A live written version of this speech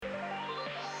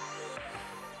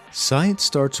Science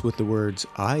starts with the words,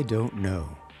 "I don't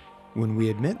know." When we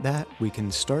admit that, we can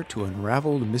start to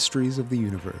unravel the mysteries of the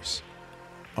universe.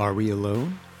 Are we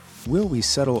alone? Will we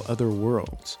settle other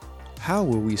worlds? How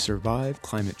will we survive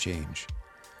climate change?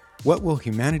 What will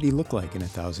humanity look like in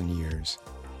 1,000 years?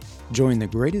 Join the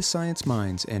greatest science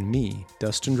minds and me,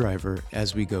 Dustin Driver,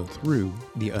 as we go through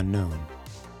the unknown.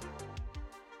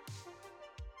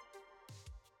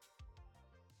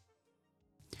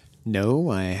 No,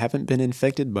 I haven't been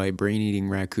infected by brain-eating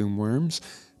raccoon worms,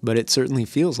 but it certainly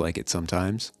feels like it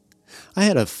sometimes. I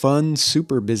had a fun,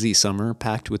 super busy summer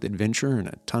packed with adventure and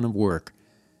a ton of work.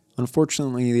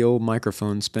 Unfortunately, the old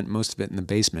microphone spent most of it in the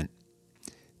basement.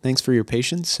 Thanks for your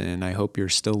patience, and I hope you're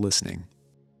still listening.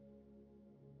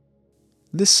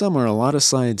 This summer, a lot of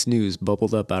science news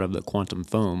bubbled up out of the quantum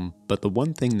foam, but the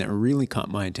one thing that really caught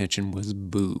my attention was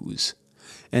booze.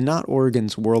 And not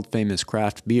Oregon's world-famous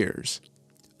craft beers.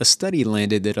 A study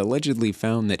landed that allegedly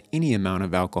found that any amount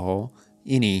of alcohol,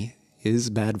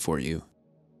 is bad for you.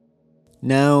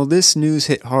 Now, this news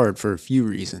hit hard for a few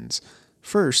reasons.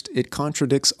 First, it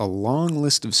contradicts a long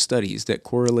list of studies that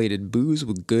correlated booze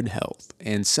with good health.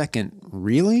 And second,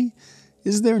 really?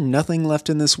 Is there nothing left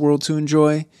in this world to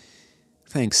enjoy?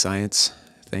 Thanks, science.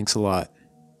 Thanks a lot.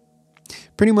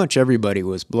 Pretty much everybody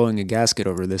was blowing a gasket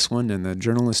over this one, and the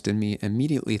journalist in me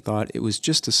immediately thought it was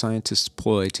just a scientist's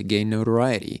ploy to gain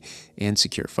notoriety and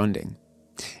secure funding.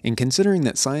 And considering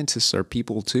that scientists are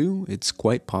people too, it's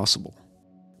quite possible.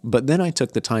 But then I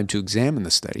took the time to examine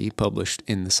the study published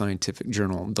in the scientific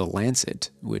journal The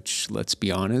Lancet, which, let's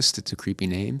be honest, it's a creepy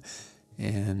name,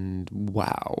 and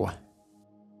wow.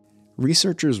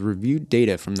 Researchers reviewed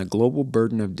data from the Global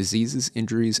Burden of Diseases,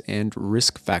 Injuries, and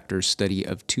Risk Factors study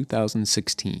of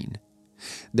 2016.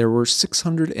 There were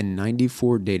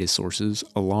 694 data sources,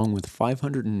 along with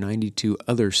 592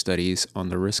 other studies on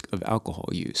the risk of alcohol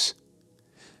use.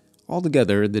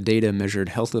 Altogether, the data measured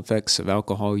health effects of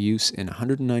alcohol use in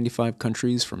 195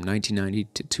 countries from 1990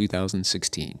 to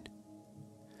 2016.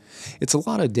 It's a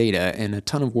lot of data and a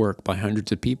ton of work by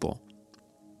hundreds of people.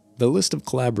 The list of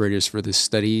collaborators for this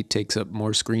study takes up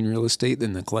more screen real estate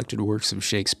than the collected works of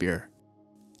Shakespeare.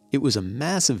 It was a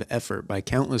massive effort by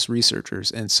countless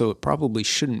researchers, and so it probably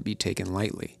shouldn't be taken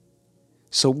lightly.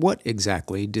 So what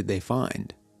exactly did they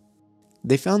find?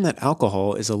 They found that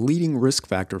alcohol is a leading risk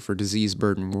factor for disease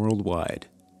burden worldwide.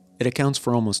 It accounts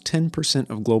for almost 10%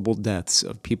 of global deaths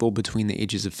of people between the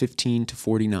ages of 15 to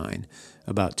 49,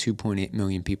 about 2.8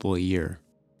 million people a year.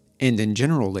 And in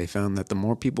general, they found that the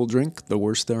more people drink, the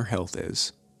worse their health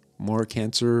is. More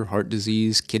cancer, heart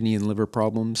disease, kidney and liver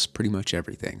problems, pretty much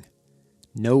everything.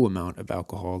 No amount of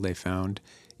alcohol, they found,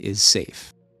 is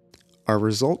safe. Our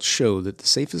results show that the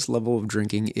safest level of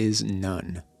drinking is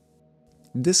none.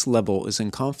 This level is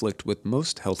in conflict with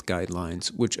most health guidelines,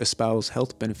 which espouse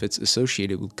health benefits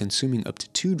associated with consuming up to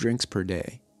 2 drinks per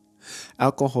day.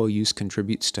 Alcohol use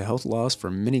contributes to health loss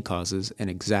from many causes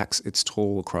and exacts its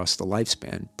toll across the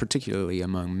lifespan, particularly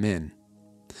among men.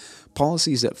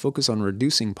 Policies that focus on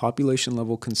reducing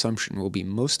population-level consumption will be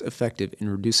most effective in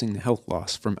reducing the health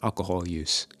loss from alcohol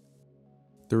use.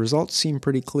 The results seem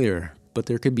pretty clear, but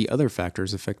there could be other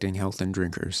factors affecting health in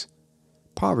drinkers.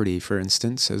 Poverty, for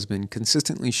instance, has been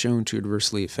consistently shown to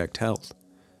adversely affect health.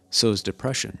 So is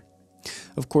depression.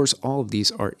 Of course, all of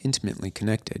these are intimately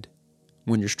connected.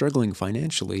 When you're struggling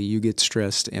financially, you get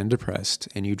stressed and depressed,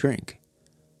 and you drink.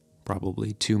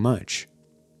 Probably too much.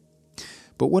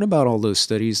 But what about all those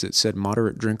studies that said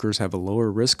moderate drinkers have a lower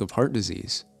risk of heart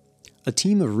disease? A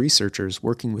team of researchers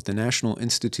working with the National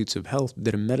Institutes of Health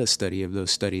did a meta-study of those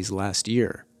studies last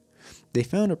year. They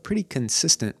found a pretty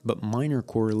consistent but minor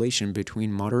correlation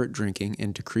between moderate drinking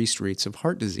and decreased rates of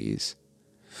heart disease.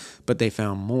 But they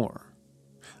found more.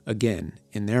 Again,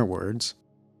 in their words,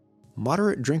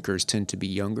 moderate drinkers tend to be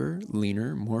younger,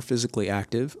 leaner, more physically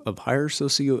active, of higher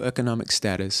socioeconomic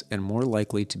status, and more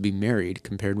likely to be married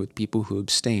compared with people who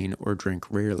abstain or drink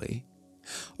rarely.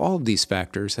 All of these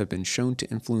factors have been shown to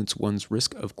influence one's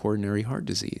risk of coronary heart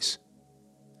disease.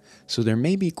 So there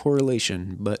may be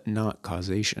correlation, but not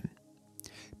causation.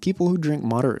 People who drink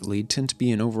moderately tend to be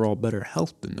in overall better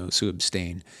health than those who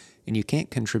abstain, and you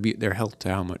can't contribute their health to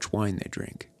how much wine they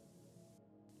drink.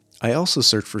 I also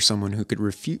searched for someone who could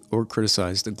refute or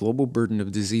criticize the Global Burden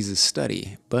of Diseases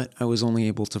study, but I was only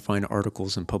able to find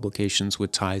articles and publications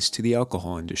with ties to the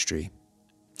alcohol industry.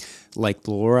 Like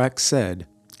Lorax said,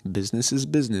 business is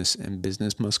business and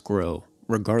business must grow,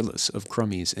 regardless of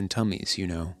crummies and tummies, you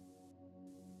know.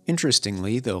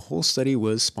 Interestingly, the whole study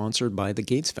was sponsored by the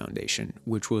Gates Foundation,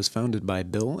 which was founded by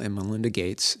Bill and Melinda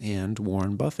Gates and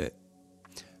Warren Buffett.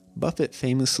 Buffett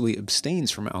famously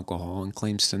abstains from alcohol and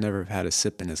claims to never have had a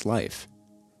sip in his life.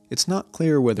 It's not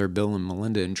clear whether Bill and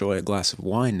Melinda enjoy a glass of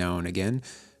wine now and again,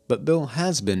 but Bill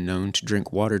has been known to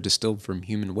drink water distilled from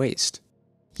human waste.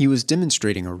 He was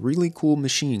demonstrating a really cool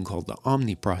machine called the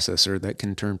Omni Processor that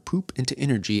can turn poop into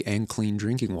energy and clean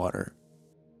drinking water.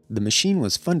 The machine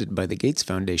was funded by the Gates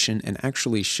Foundation and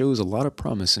actually shows a lot of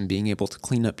promise in being able to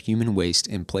clean up human waste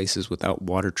in places without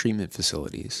water treatment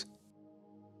facilities.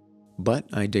 But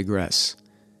I digress.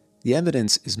 The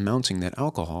evidence is mounting that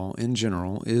alcohol, in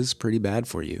general, is pretty bad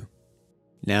for you.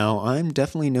 Now, I'm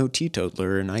definitely no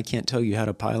teetotaler and I can't tell you how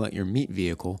to pilot your meat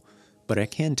vehicle, but I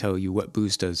can tell you what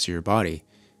booze does to your body,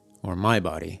 or my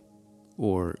body,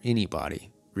 or any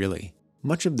body, really.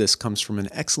 Much of this comes from an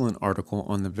excellent article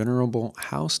on the venerable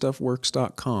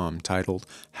HowStuffWorks.com titled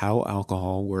How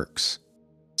Alcohol Works.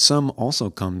 Some also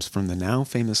comes from the now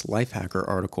famous Lifehacker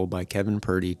article by Kevin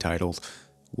Purdy titled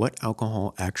What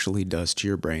Alcohol Actually Does to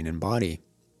Your Brain and Body.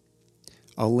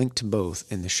 I'll link to both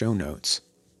in the show notes.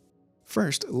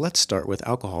 First, let's start with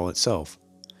alcohol itself.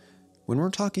 When we're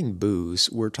talking booze,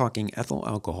 we're talking ethyl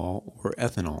alcohol or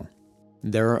ethanol.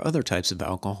 There are other types of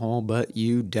alcohol, but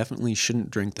you definitely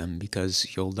shouldn't drink them because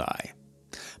you'll die.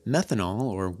 Methanol,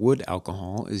 or wood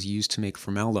alcohol, is used to make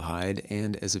formaldehyde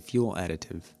and as a fuel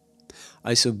additive.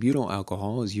 Isobutyl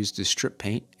alcohol is used to strip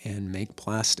paint and make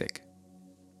plastic.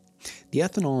 The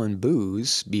ethanol in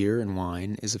booze, beer, and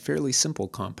wine is a fairly simple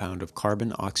compound of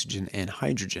carbon, oxygen, and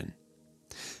hydrogen.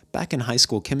 Back in high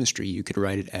school chemistry, you could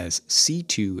write it as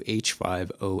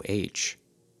C2H5OH.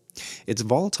 It's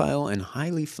volatile and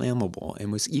highly flammable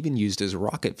and was even used as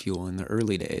rocket fuel in the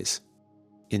early days.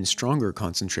 In stronger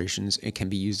concentrations, it can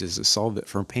be used as a solvent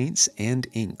for paints and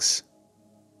inks.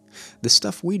 The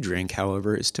stuff we drink,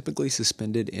 however, is typically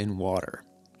suspended in water.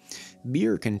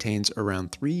 Beer contains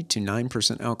around 3 to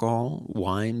 9% alcohol,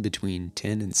 wine between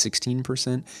 10 and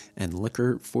 16%, and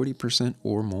liquor 40%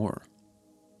 or more.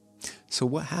 So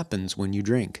what happens when you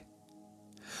drink?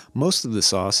 Most of the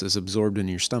sauce is absorbed in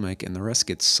your stomach and the rest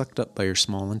gets sucked up by your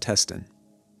small intestine.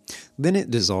 Then it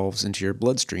dissolves into your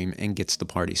bloodstream and gets the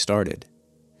party started.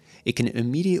 It can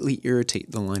immediately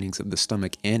irritate the linings of the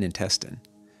stomach and intestine.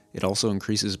 It also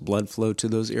increases blood flow to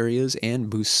those areas and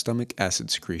boosts stomach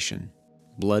acid secretion.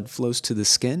 Blood flows to the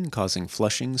skin, causing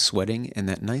flushing, sweating, and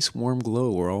that nice warm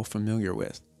glow we're all familiar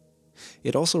with.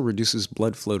 It also reduces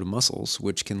blood flow to muscles,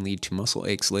 which can lead to muscle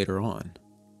aches later on.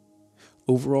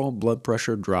 Overall blood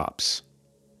pressure drops.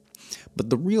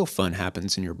 But the real fun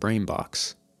happens in your brain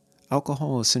box.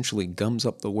 Alcohol essentially gums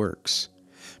up the works.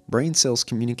 Brain cells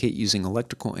communicate using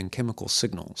electrical and chemical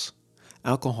signals.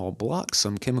 Alcohol blocks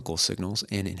some chemical signals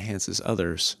and enhances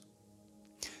others.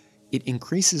 It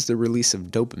increases the release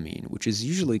of dopamine, which is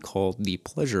usually called the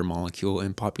pleasure molecule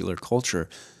in popular culture,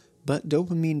 but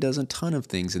dopamine does a ton of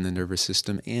things in the nervous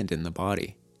system and in the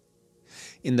body.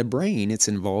 In the brain, it's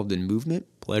involved in movement,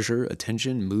 pleasure,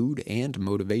 attention, mood, and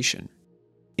motivation.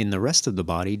 In the rest of the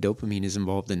body, dopamine is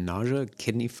involved in nausea,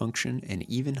 kidney function, and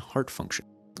even heart function.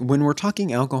 When we're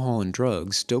talking alcohol and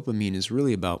drugs, dopamine is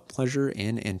really about pleasure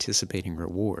and anticipating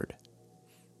reward.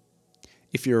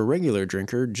 If you're a regular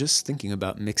drinker, just thinking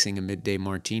about mixing a midday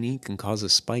martini can cause a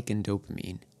spike in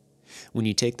dopamine. When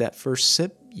you take that first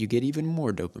sip, you get even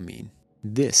more dopamine.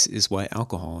 This is why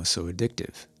alcohol is so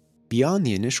addictive. Beyond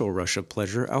the initial rush of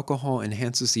pleasure, alcohol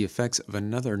enhances the effects of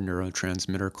another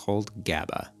neurotransmitter called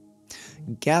GABA.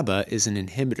 GABA is an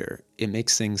inhibitor. It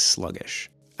makes things sluggish.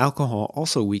 Alcohol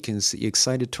also weakens the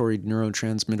excitatory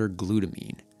neurotransmitter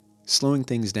glutamine, slowing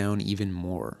things down even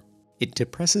more. It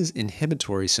depresses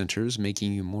inhibitory centers,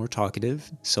 making you more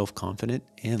talkative, self-confident,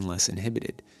 and less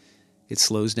inhibited. It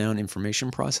slows down information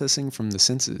processing from the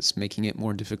senses, making it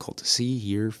more difficult to see,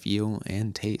 hear, feel,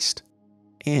 and taste.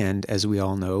 And, as we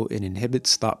all know, it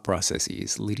inhibits thought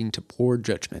processes, leading to poor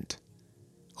judgment.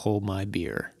 Hold my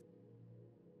beer.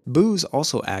 Booze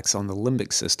also acts on the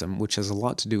limbic system, which has a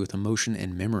lot to do with emotion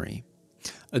and memory.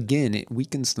 Again, it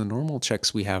weakens the normal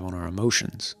checks we have on our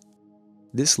emotions.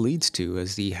 This leads to,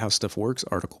 as the How Stuff Works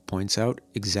article points out,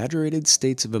 exaggerated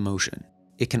states of emotion.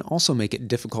 It can also make it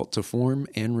difficult to form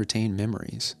and retain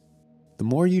memories. The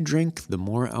more you drink, the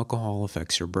more alcohol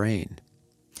affects your brain.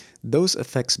 Those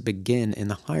effects begin in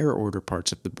the higher order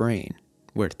parts of the brain,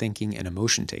 where thinking and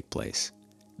emotion take place.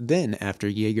 Then, after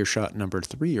Jaeger shot number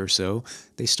 3 or so,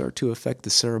 they start to affect the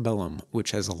cerebellum,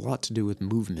 which has a lot to do with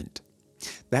movement.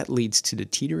 That leads to the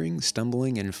teetering,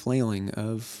 stumbling, and flailing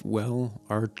of, well,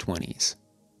 our 20s.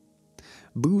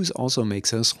 Booze also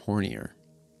makes us hornier.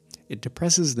 It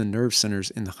depresses the nerve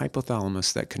centers in the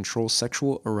hypothalamus that control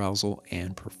sexual arousal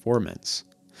and performance.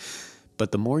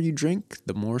 But the more you drink,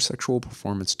 the more sexual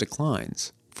performance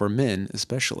declines, for men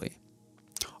especially.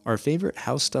 Our favorite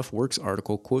How Stuff Works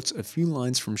article quotes a few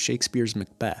lines from Shakespeare's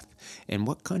Macbeth, and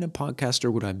what kind of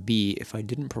podcaster would I be if I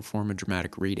didn't perform a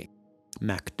dramatic reading?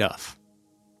 Macduff.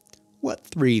 What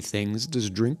 3 things does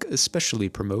drink especially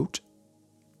promote?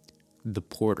 The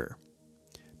Porter.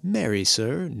 Marry,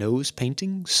 sir, nose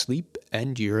painting, sleep,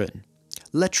 and urine.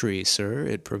 Lechery, sir,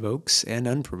 it provokes and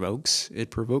unprovokes.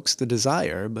 It provokes the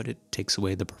desire, but it takes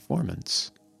away the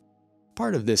performance.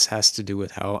 Part of this has to do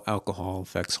with how alcohol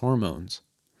affects hormones.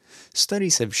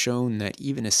 Studies have shown that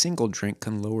even a single drink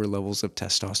can lower levels of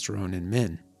testosterone in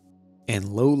men. And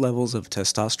low levels of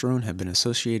testosterone have been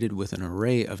associated with an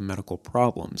array of medical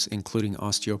problems, including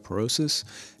osteoporosis,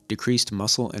 decreased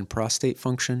muscle and prostate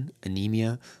function,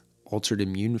 anemia, altered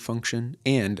immune function,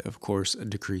 and, of course, a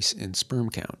decrease in sperm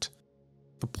count.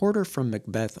 The Porter from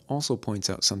Macbeth also points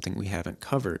out something we haven't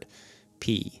covered: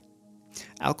 pee.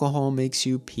 Alcohol makes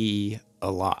you pee a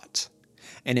lot.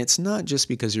 And it's not just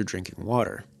because you're drinking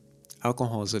water.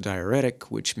 Alcohol is a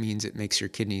diuretic, which means it makes your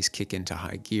kidneys kick into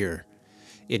high gear.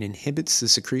 It inhibits the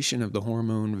secretion of the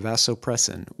hormone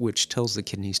vasopressin, which tells the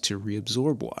kidneys to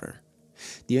reabsorb water.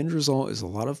 The end result is a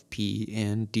lot of pee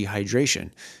and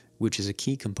dehydration, which is a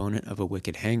key component of a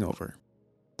wicked hangover.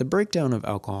 The breakdown of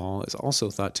alcohol is also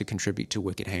thought to contribute to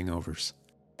wicked hangovers.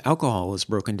 Alcohol is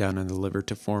broken down in the liver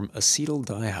to form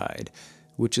acetaldehyde,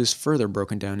 which is further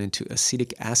broken down into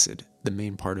acetic acid, the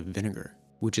main part of vinegar,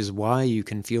 which is why you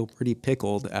can feel pretty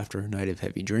pickled after a night of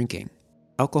heavy drinking.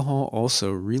 Alcohol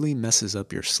also really messes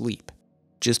up your sleep.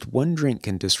 Just one drink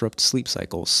can disrupt sleep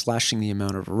cycles, slashing the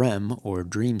amount of REM, or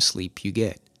dream sleep, you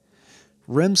get.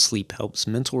 REM sleep helps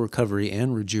mental recovery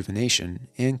and rejuvenation,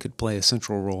 and could play a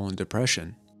central role in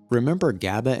depression. Remember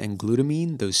GABA and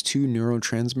glutamine, those 2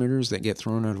 neurotransmitters that get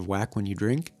thrown out of whack when you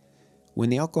drink? When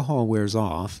the alcohol wears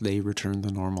off, they return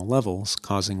to normal levels,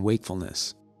 causing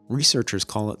wakefulness. Researchers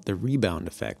call it the rebound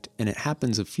effect, and it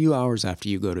happens a few hours after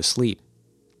you go to sleep.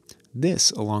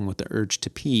 This, along with the urge to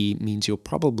pee, means you'll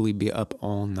probably be up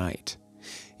all night.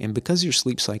 And because your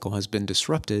sleep cycle has been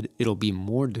disrupted, it'll be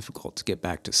more difficult to get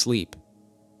back to sleep.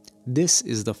 This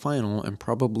is the final and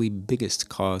probably biggest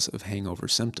cause of hangover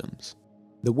symptoms.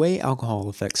 The way alcohol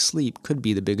affects sleep could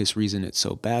be the biggest reason it's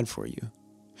so bad for you.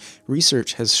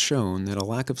 Research has shown that a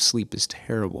lack of sleep is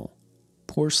terrible.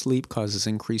 Poor sleep causes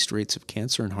increased rates of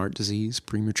cancer and heart disease,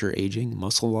 premature aging,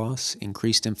 muscle loss,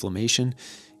 increased inflammation,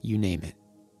 you name it.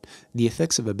 The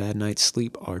effects of a bad night's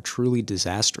sleep are truly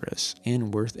disastrous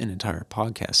and worth an entire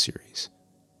podcast series.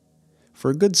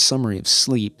 For a good summary of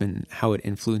sleep and how it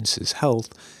influences health,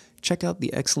 check out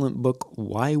the excellent book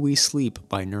Why We Sleep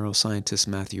by neuroscientist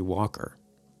Matthew Walker.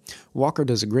 Walker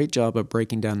does a great job of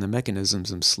breaking down the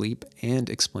mechanisms of sleep and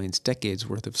explains decades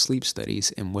worth of sleep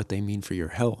studies and what they mean for your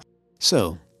health.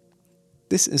 So,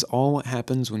 this is all what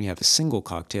happens when you have a single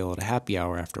cocktail at a happy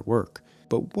hour after work.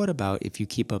 But what about if you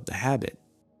keep up the habit?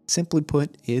 Simply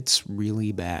put, it's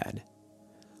really bad.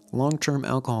 Long-term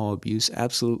alcohol abuse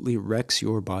absolutely wrecks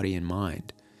your body and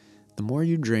mind. The more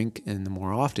you drink and the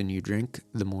more often you drink,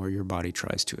 the more your body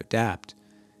tries to adapt.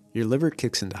 Your liver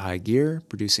kicks into high gear,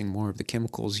 producing more of the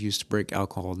chemicals used to break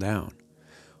alcohol down.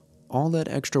 All that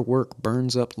extra work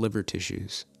burns up liver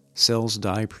tissues. Cells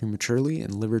die prematurely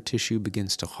and liver tissue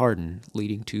begins to harden,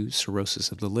 leading to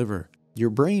cirrhosis of the liver. Your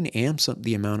brain amps up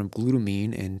the amount of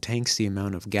glutamine and tanks the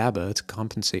amount of GABA to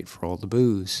compensate for all the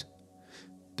booze.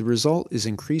 The result is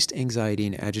increased anxiety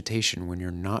and agitation when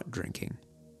you're not drinking.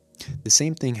 The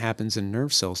same thing happens in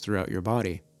nerve cells throughout your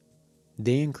body.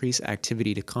 They increase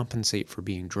activity to compensate for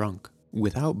being drunk.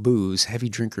 Without booze, heavy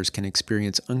drinkers can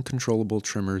experience uncontrollable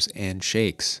tremors and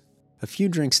shakes. A few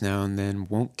drinks now and then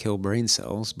won't kill brain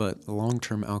cells, but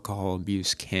long-term alcohol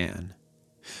abuse can.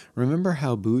 Remember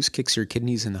how booze kicks your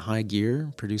kidneys into high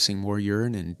gear, producing more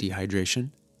urine and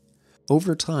dehydration?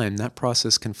 Over time, that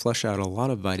process can flush out a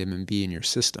lot of vitamin B in your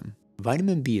system.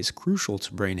 Vitamin B is crucial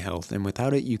to brain health, and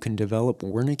without it you can develop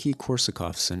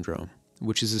Wernicke-Korsakoff syndrome,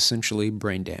 which is essentially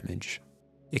brain damage.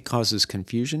 It causes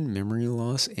confusion, memory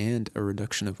loss, and a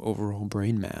reduction of overall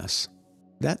brain mass.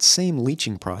 That same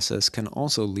leaching process can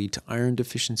also lead to iron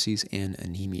deficiencies and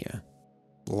anemia.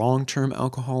 Long-term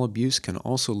alcohol abuse can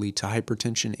also lead to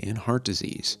hypertension and heart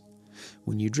disease.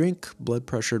 When you drink, blood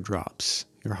pressure drops.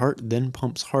 Your heart then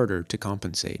pumps harder to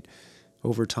compensate.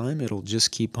 Over time, it'll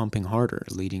just keep pumping harder,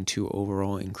 leading to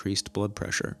overall increased blood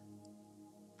pressure.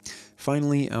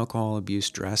 Finally, alcohol abuse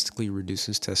drastically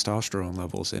reduces testosterone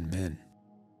levels in men.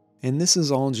 And this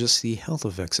is all just the health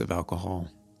effects of alcohol.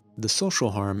 The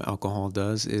social harm alcohol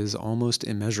does is almost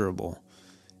immeasurable.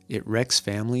 It wrecks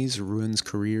families, ruins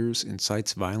careers,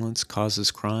 incites violence,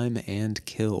 causes crime, and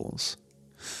kills.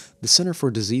 The Center for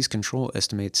Disease Control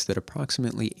estimates that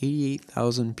approximately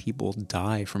 88,000 people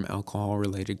die from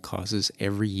alcohol-related causes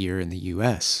every year in the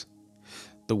U.S.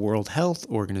 The World Health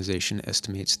Organization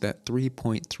estimates that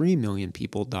 3.3 million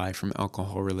people die from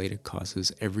alcohol-related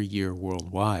causes every year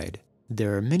worldwide.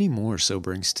 There are many more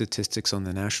sobering statistics on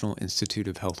the National Institute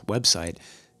of Health website,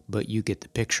 but you get the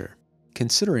picture.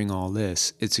 Considering all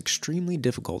this, it's extremely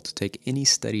difficult to take any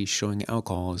studies showing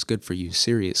alcohol is good for you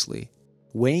seriously.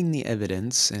 Weighing the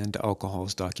evidence and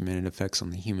alcohol's documented effects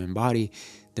on the human body,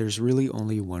 there's really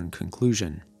only one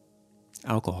conclusion.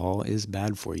 Alcohol is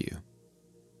bad for you.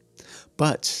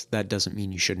 But that doesn't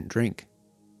mean you shouldn't drink.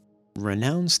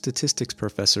 Renowned statistics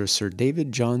professor Sir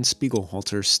David John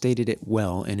Spiegelhalter stated it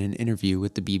well in an interview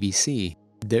with the BBC.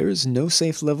 There is no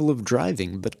safe level of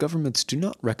driving, but governments do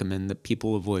not recommend that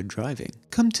people avoid driving.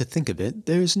 Come to think of it,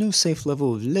 there is no safe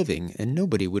level of living, and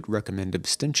nobody would recommend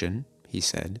abstention, he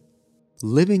said.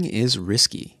 Living is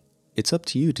risky. It's up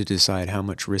to you to decide how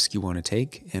much risk you want to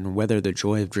take, and whether the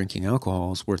joy of drinking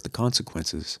alcohol is worth the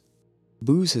consequences.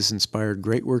 Booze has inspired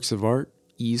great works of art,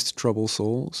 eased troubled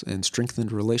souls, and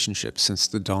strengthened relationships since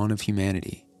the dawn of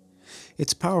humanity.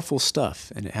 It's powerful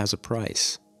stuff, and it has a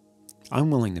price. I'm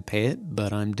willing to pay it,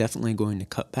 but I'm definitely going to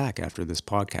cut back after this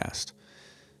podcast,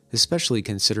 especially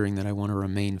considering that I want to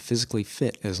remain physically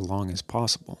fit as long as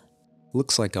possible.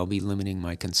 Looks like I'll be limiting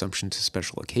my consumption to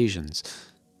special occasions.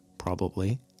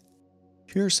 Probably.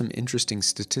 Here are some interesting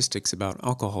statistics about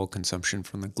alcohol consumption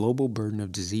from the Global Burden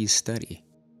of Disease study.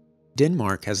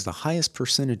 Denmark has the highest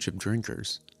percentage of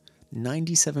drinkers.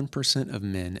 97% of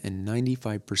men and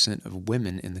 95% of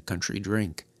women in the country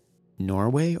drink.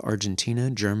 Norway, Argentina,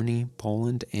 Germany,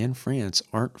 Poland, and France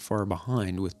aren't far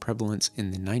behind with prevalence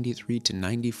in the 93 to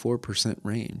 94%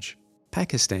 range.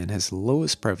 Pakistan has the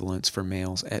lowest prevalence for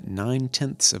males at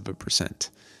 0.9%.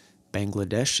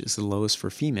 Bangladesh is the lowest for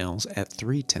females at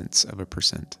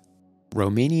 0.3%.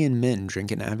 Romanian men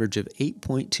drink an average of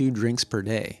 8.2 drinks per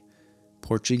day.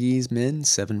 Portuguese men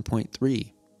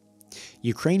 7.3.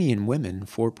 Ukrainian women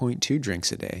 4.2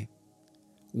 drinks a day.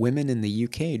 Women in the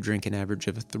UK drink an average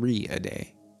of 3 a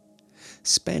day.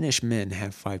 Spanish men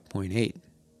have 5.8.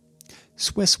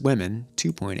 Swiss women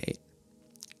 2.8.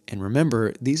 And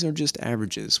remember, these are just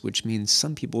averages, which means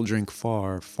some people drink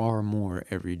far, far more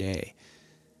every day.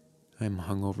 I'm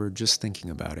hungover just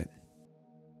thinking about it.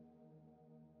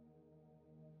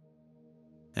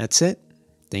 That's it.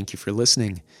 Thank you for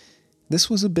listening. This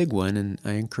was a big one, and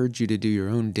I encourage you to do your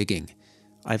own digging.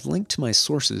 I've linked to my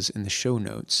sources in the show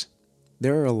notes.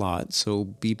 There are a lot, so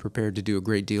be prepared to do a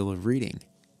great deal of reading.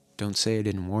 Don't say I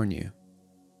didn't warn you.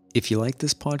 If you like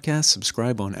this podcast,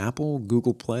 subscribe on Apple,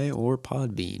 Google Play, or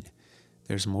Podbean.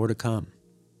 There's more to come.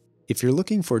 If you're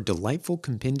looking for a delightful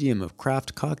compendium of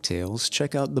craft cocktails,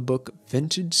 check out the book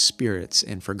Vintage Spirits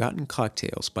and Forgotten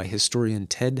Cocktails by historian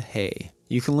Ted Hay.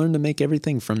 You can learn to make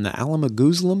everything from the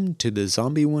Alamagoozlum to the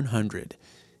Zombie 100.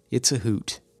 It's a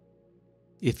hoot.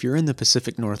 If you're in the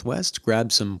Pacific Northwest,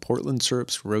 grab some Portland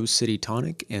Syrup's Rose City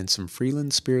Tonic and some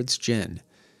Freeland Spirits Gin.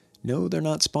 No, they're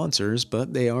not sponsors,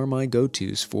 but they are my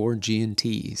go-tos for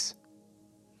G&Ts.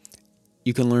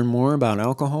 You can learn more about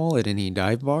alcohol at any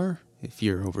dive bar, if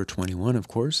you're over 21, of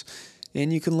course,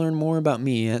 and you can learn more about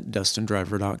me at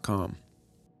dustindriver.com.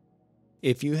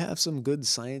 If you have some good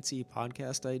science-y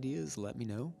podcast ideas, let me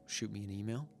know. Shoot me an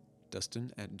email,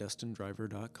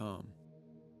 dustin@dustindriver.com.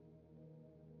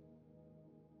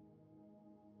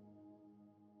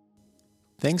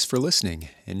 Thanks for listening,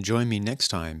 and join me next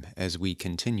time as we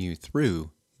continue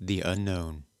through the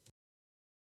unknown.